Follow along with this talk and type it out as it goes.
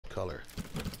color?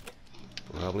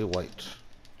 Probably white.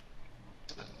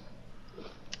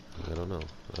 I don't know.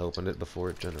 I opened it before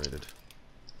it generated.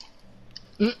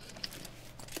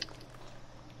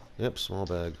 Yep, small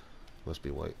bag. Must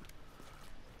be white.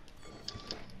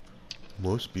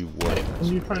 Must be white. Hey, what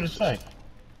are you trying to say?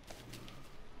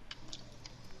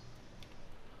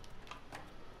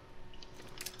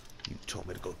 You told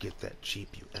me to go get that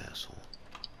cheap, you asshole.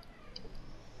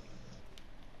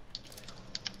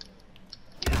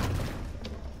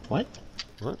 What?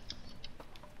 What?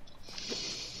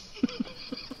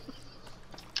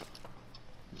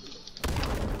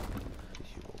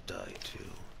 You will die too.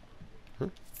 Huh?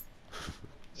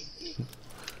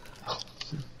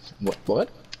 What?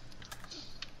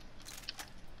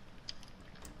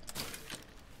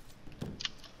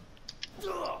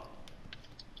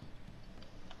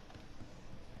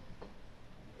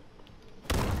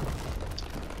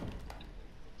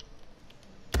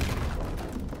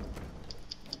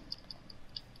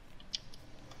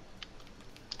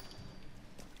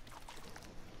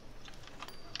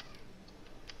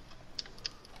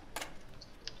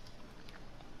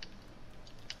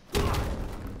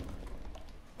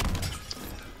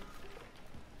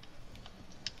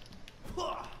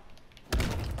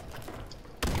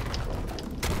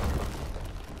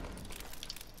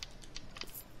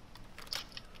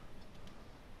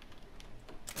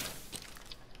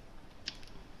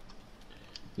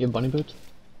 You have bunny boots?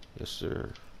 Yes, sir.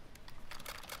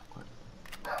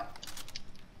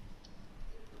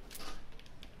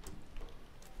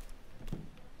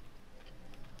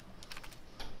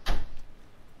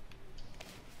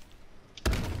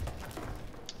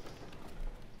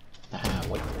 Ah,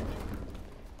 wait.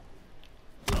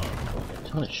 A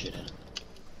ton of shit in it.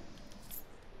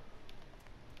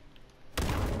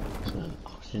 There's an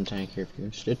oxygen tank here if you're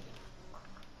interested.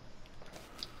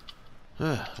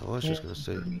 I was just gonna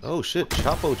say. Oh shit!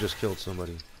 Chapo just killed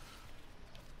somebody.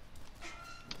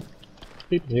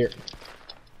 People here.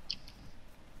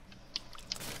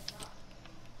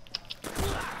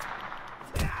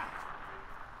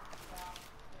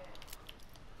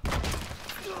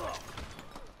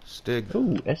 Stig.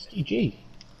 Ooh, STG.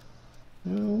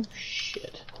 Oh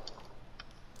shit.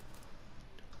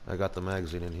 I got the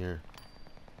magazine in here.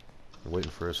 I'm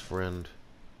waiting for his friend.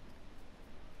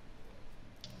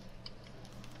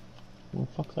 Well,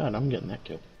 fuck that. I'm getting that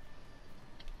kill.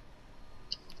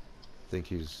 I think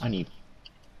he's I need.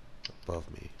 above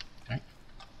me. Okay.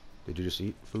 Did you just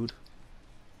eat food?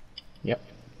 Yep.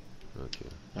 Okay.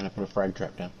 And I put a frag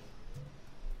trap down.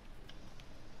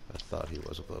 I thought he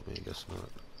was above me. I guess not.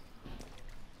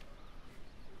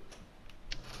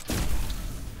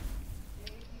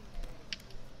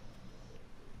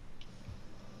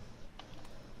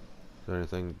 Is there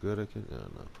anything good I can? No,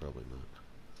 probably not.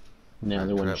 No,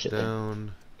 there wasn't Trap shit there.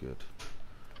 down. Good.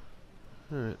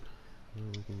 Alright. Well,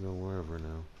 we can go wherever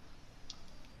now.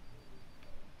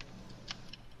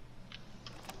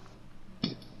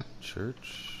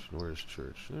 Church? Where's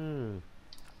church? We're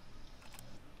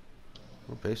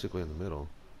basically in the middle.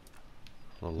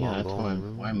 Yeah, that's why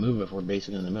I move if we're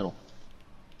basically in the middle.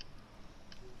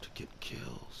 To get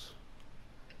kills.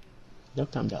 They'll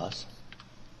come to us.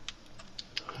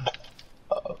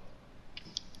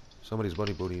 Somebody's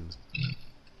bunny booting.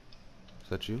 Is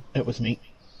that you? It was me.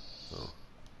 Oh.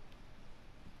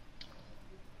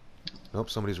 Nope,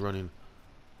 somebody's running.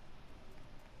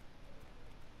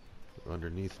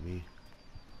 Underneath me.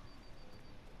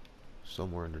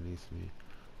 Somewhere underneath me.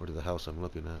 Or to the house I'm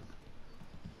looking at.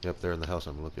 Yep, they're in the house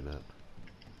I'm looking at.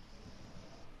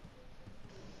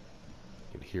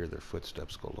 You can hear their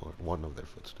footsteps galore. One of their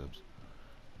footsteps.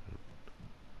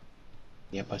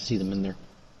 Yep, I see them in there.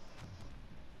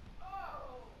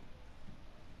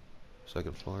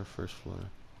 Second floor, first floor.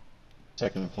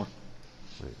 Second floor.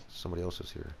 Wait, somebody else is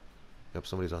here. Yep,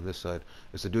 somebody's on this side.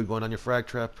 It's the dude going on your frag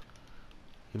trap.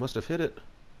 He must have hit it.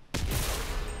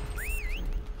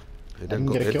 It didn't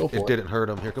go. It didn't hurt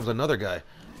him. Here comes another guy.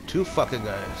 Two fucking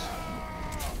guys.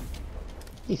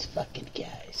 These fucking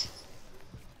guys.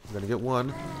 I'm gonna get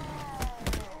one.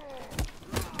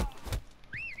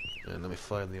 And let me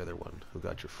find the other one. Who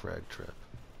got your frag trap?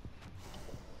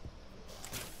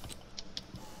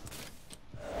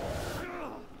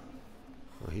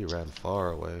 Well, he ran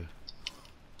far away.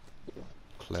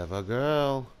 Clever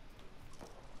girl.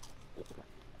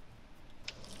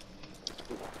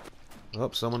 Oh,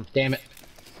 someone. Damn it.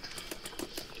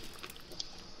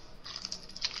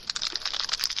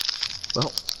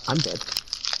 Well, I'm dead.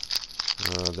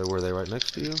 Were they right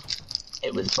next to you?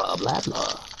 It was Bob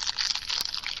Ladlaw.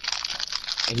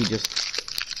 And he just...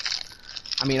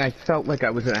 I mean, I felt like I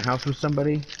was in a house with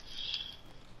somebody.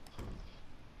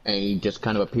 And he just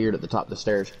kind of appeared at the top of the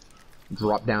stairs.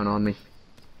 Dropped down on me.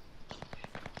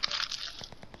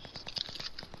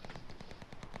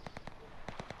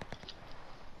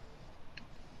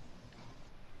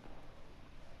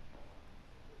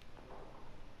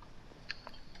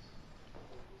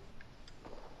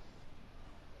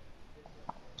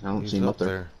 I don't see him up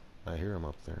there. I hear him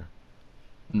up there.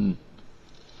 Hmm.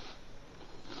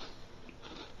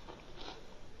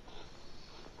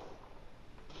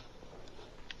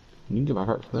 You can get my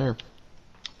heart from there.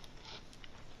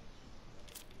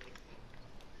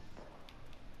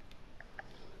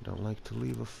 Don't like to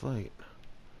leave a fight.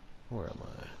 Where am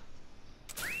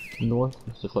I? North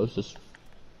is the closest.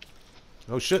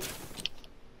 Oh shit!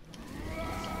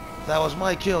 That was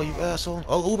my kill, you asshole!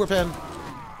 Oh, Uber pen!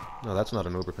 No, that's not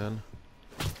an Uber pen.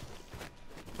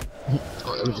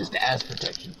 Oh, it was just ass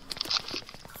protection.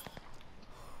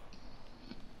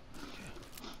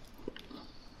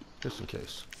 Just in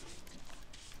case.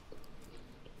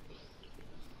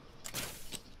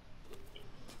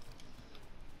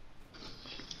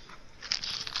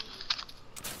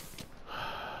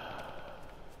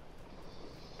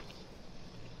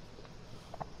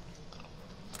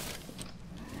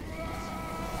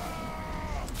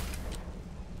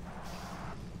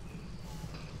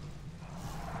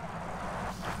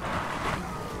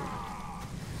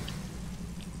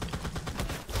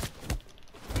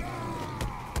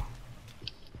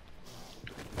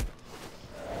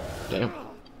 Damn.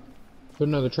 Put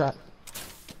another trap.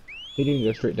 He didn't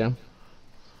go straight down.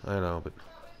 I know, but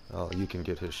oh, you can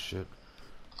get his shit.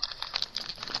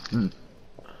 Hmm.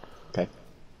 Okay.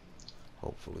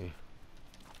 Hopefully.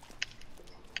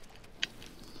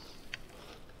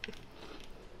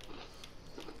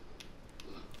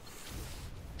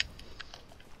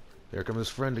 Here comes his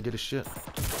friend to get his shit.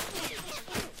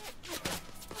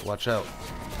 Watch out.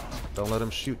 Don't let him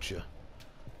shoot you.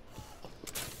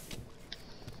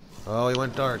 Oh, he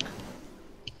went dark.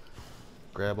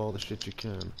 Grab all the shit you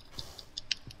can.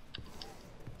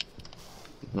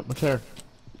 Not much hair.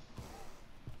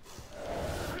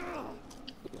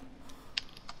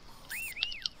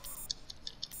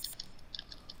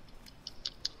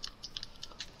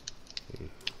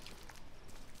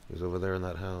 He's over there in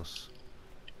that house.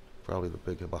 Probably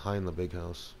behind the big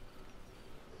house.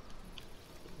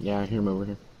 Yeah, I hear him over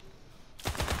here.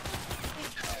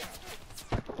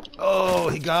 Oh,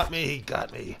 he got me, he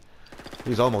got me.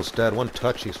 He's almost dead. One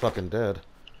touch, he's fucking dead.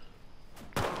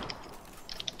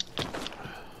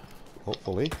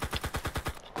 Hopefully.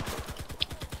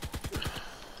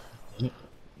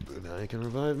 Now he can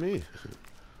revive me.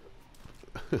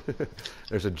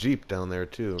 There's a Jeep down there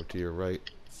too, to your right.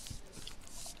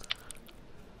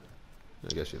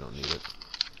 I guess you don't need it.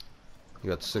 You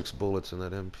got 6 bullets in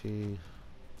that MP.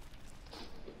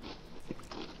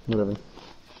 Whatever.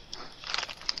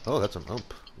 Oh, that's an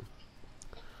ump.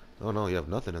 Oh no, you have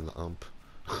nothing in the ump.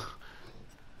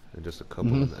 And just a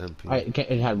couple in the MP.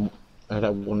 It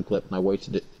had one clip and I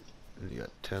wasted it. And you got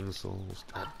 10 souls.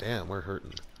 God damn, we're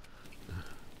hurting.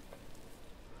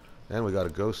 And we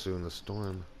gotta go soon, the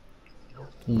storm.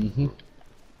 Mm-hmm.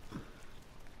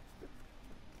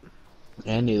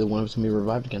 And neither one of us can be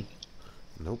revived again.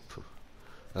 Nope.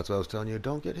 That's what I was telling you.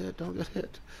 Don't get hit, don't get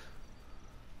hit.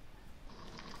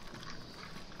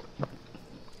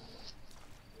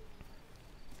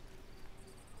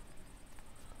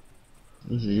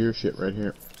 This is your shit right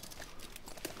here.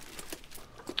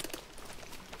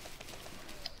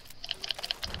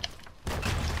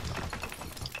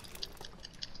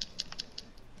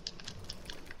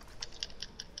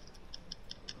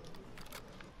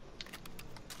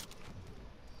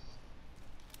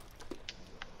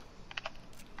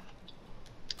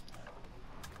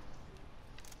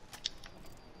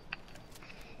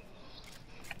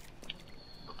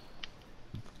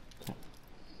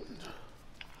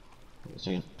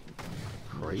 Second.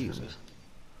 Crazy.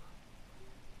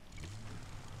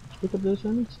 Pick up those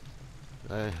Hermes?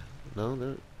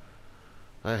 No,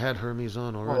 I had Hermes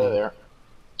on already. Oh, they're there.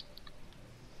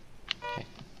 Okay.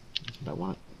 That's what I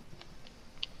want.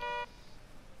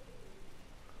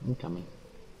 I'm coming.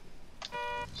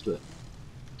 Let's do it.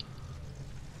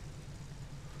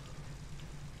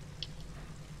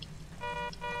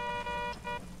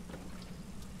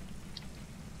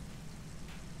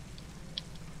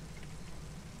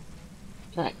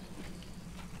 Okay.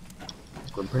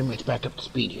 We're pretty much back up to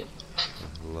speed here.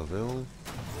 Laville.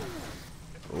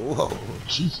 Whoa.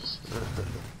 Jesus.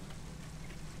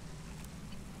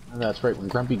 Oh, that's right. When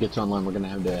Grumpy gets online, we're going to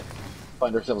have to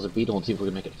find ourselves a beetle and see if we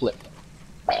can make it flip.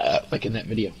 Like in that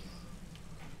video.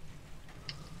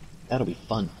 That'll be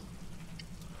fun.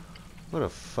 What a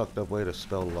fucked up way to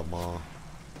spell Lamar.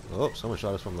 Oh, someone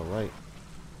shot us from the right.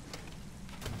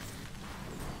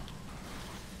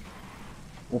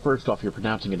 Well, first off, you're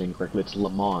pronouncing it incorrectly. It's Le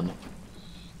Mans.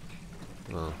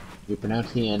 Oh. You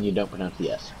pronounce the N, you don't pronounce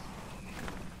the S.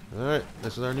 Alright,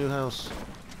 this is our new house.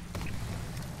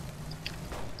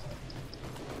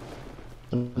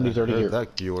 Somebody's I already heard here.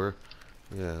 that Gewer.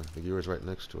 Yeah, the Gewer's right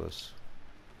next to us.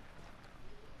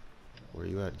 Where are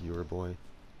you at, Gewer boy?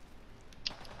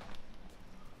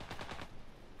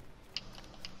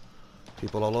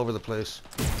 People all over the place.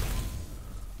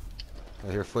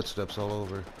 I hear footsteps all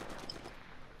over.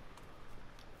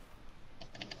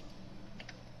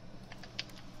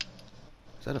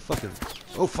 Is that a fucking...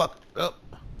 Oh, fuck! Oh!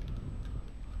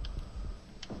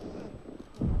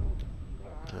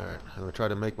 Alright, I'm gonna try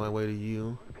to make my way to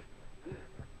you.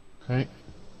 Okay.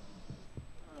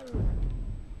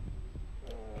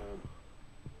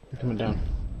 You're coming down.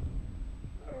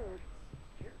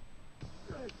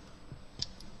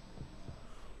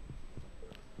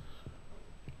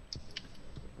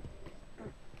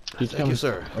 He's Thank coming. you,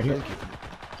 sir. Right here. Thank you.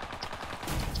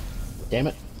 Damn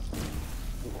it.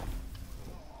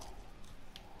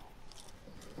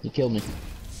 He killed me.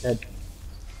 Dead.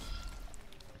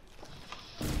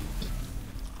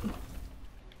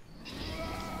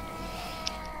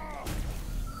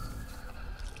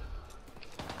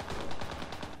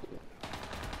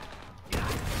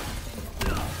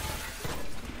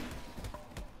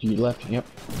 To your left, yep.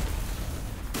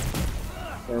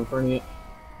 There in front of you.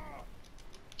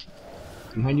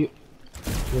 Behind you.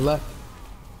 To your left.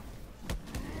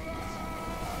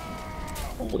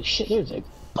 Holy shit, there's a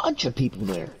bunch of people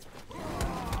there.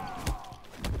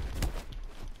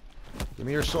 Give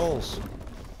me your souls.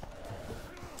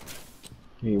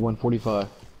 Hey, 145.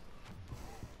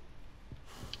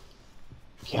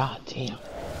 God damn.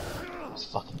 That's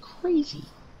fucking crazy.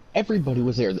 Everybody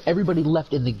was there. Everybody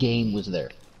left in the game was there.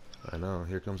 I know,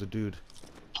 here comes a dude.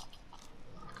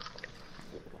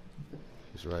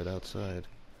 He's right outside.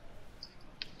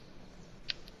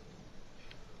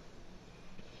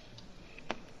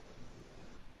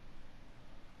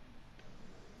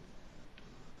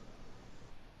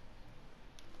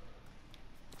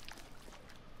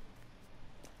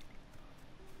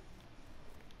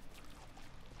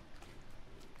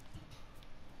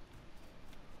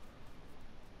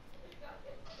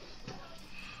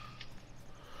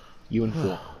 You and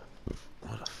 4.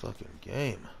 What a fucking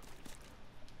game.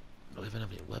 Don't even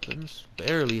have any weapons.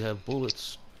 Barely have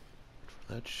bullets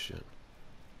for that shit.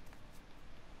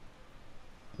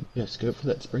 Yeah, scope for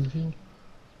that Springfield?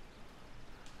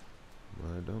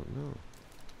 I don't know.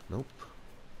 Nope.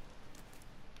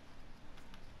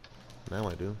 Now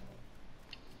I do.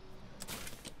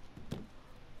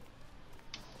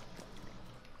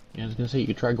 Yeah, I was gonna say you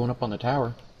could try going up on the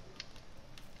tower.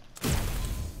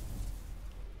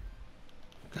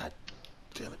 God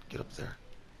damn it, get up there.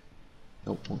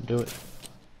 Nope, won't do it.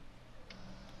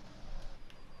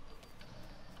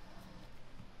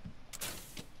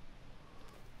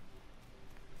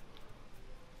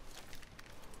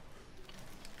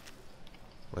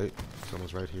 Wait,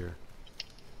 someone's right here.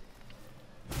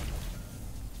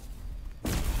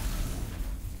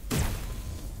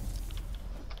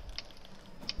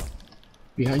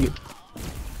 Behind you.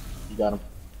 You got him.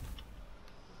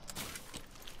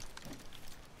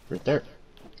 Right there.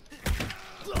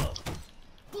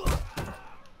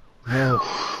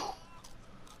 Oh.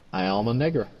 I am a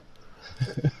nigger.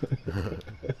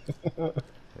 Hey.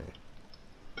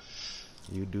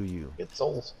 You do you. Get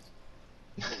souls.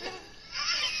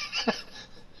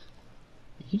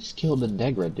 You just killed the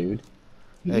Negra, dude.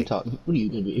 What are you talking? What are you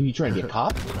gonna be? Are you trying to get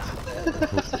caught?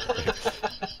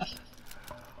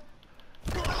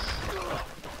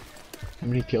 How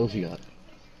many kills you got?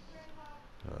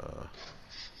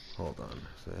 Hold on.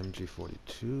 So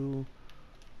MG42.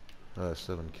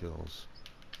 7 kills.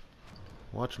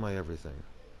 Watch my everything.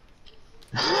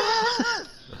 Yeah.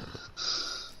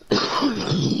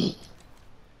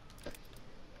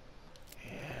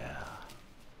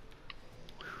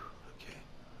 Okay.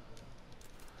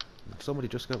 Somebody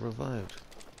just got revived.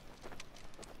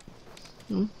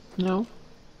 No.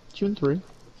 2 and 3.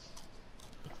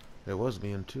 It was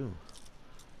me and 2.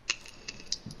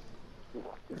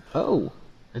 Oh,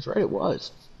 that's right, it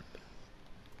was.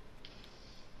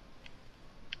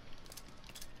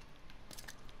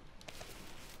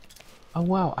 Oh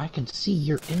wow, I can see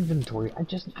your inventory.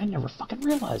 I never fucking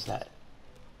realized that.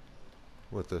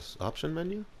 With this option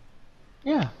menu?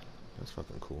 Yeah. That's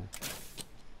fucking cool.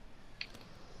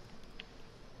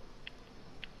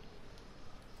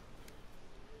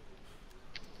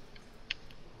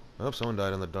 Oh, someone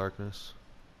died in the darkness.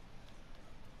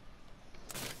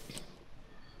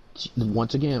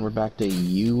 Once again, we're back to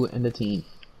you and a team.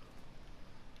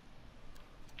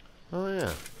 Oh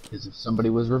yeah. Because if somebody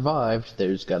was revived,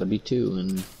 there's got to be two,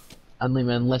 and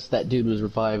unless that dude was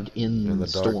revived in the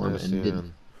storm darkness, and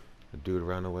didn't. The dude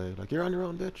ran away. Like, you're on your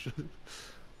own, bitch.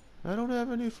 I don't have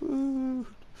any food.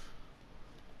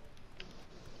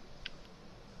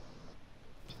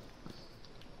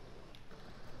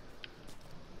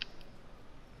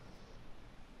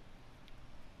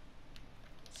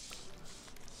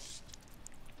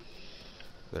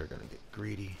 They're gonna get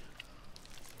greedy.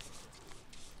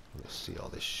 Let's see all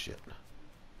this shit.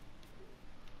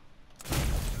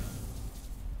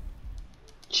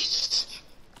 Jesus.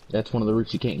 That's one of the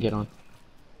routes you can't get on.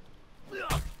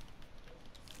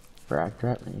 Frag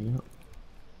trap, there you go.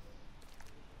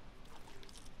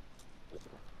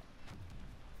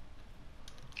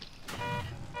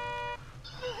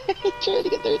 Trying to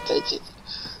get their attention.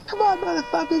 Come on,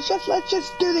 motherfuckers, let's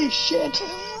just do this shit.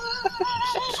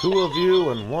 It's two of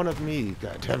you and one of me.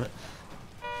 God damn it!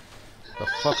 The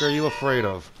fuck are you afraid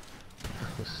of?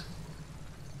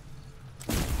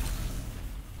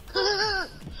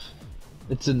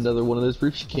 It's another one of those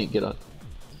roofs you can't get on.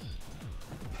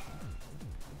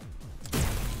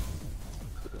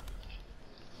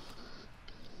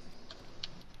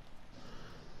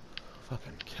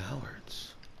 Fucking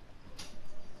cowards.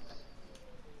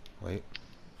 Wait.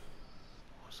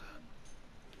 What's that?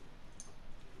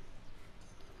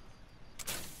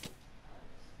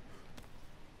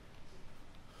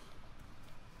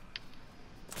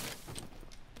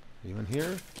 You in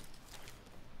here?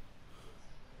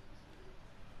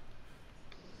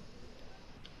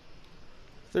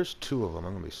 If there's two of them,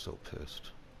 I'm gonna be so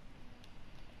pissed.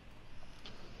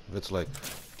 If it's like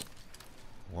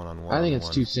one-on-one. I think it's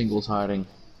two singles hiding.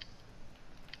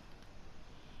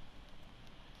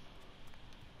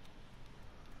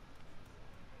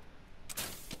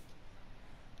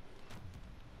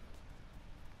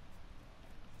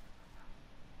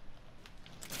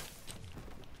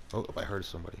 Oh, I heard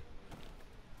somebody.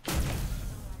 Oh,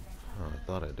 I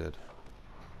thought I did.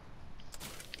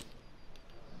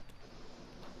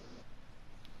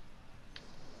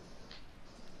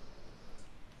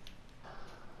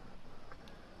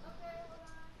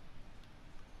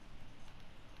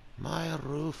 My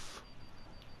roof.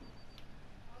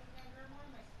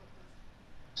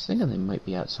 I was thinking they might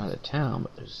be outside of town,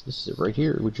 but this is it right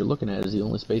here. What you're looking at is the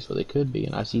only space where they could be,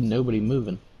 and I see nobody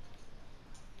moving.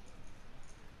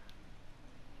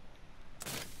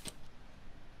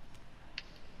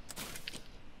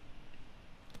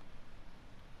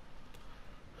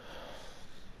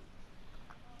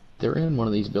 They're in one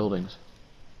of these buildings.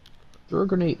 Throw a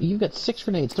grenade. You've got 6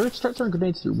 grenades. Start throwing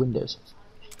grenades through windows.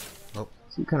 Oh.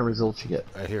 See what kind of results you get.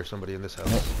 I hear somebody in this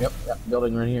house. Yep,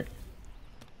 building right here.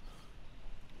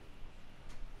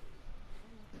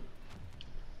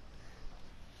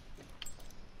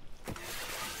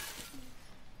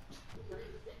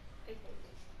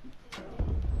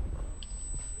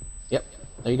 Yep,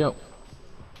 there you go.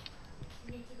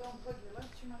 You need to go and plug your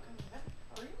lunch. You're not coming back,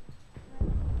 are you?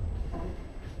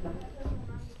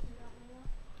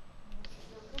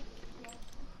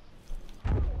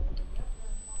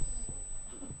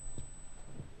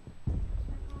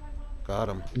 Got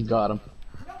him. Got him.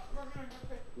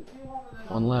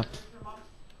 One left.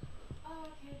 Oh,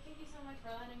 okay. Thank you so much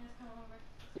for letting us come over.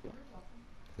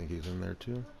 Think he's in there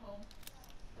too?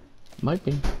 Might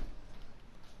be.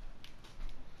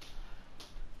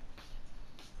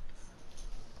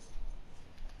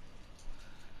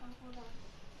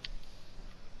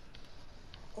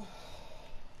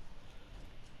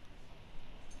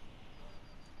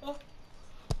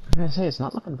 I'm gonna say, it's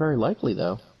not looking very likely,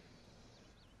 though.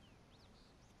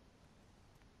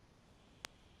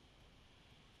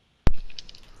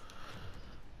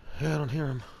 Yeah, I don't hear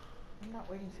him. I'm not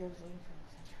waiting for you. I was waiting for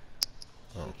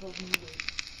Oh. She told me to wait.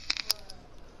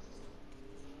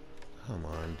 Come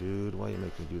on, dude. Why you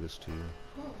make me do this to you?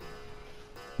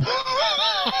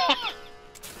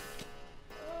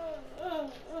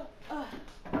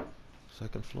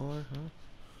 Second floor, huh?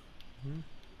 Hmm?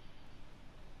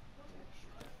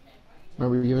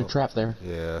 Remember, you have a trap there.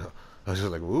 Yeah. I was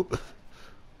just like, whoop.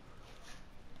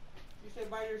 You say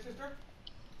bye to your sister?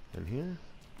 In here?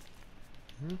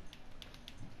 Hmm?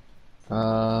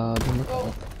 Oh.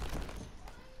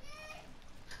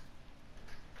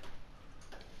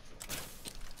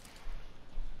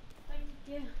 Thank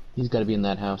you. He's got to be in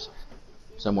that house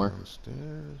somewhere.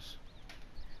 Downstairs.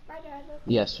 Bye, Dad.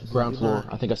 Yes, ground floor.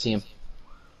 I think I see him.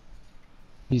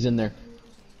 He's in there.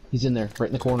 He's in there, right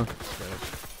in the corner.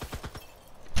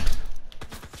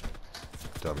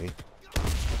 Dummy.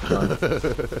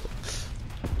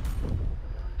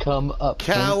 Come up.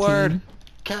 Coward! 19.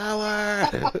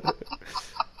 Coward!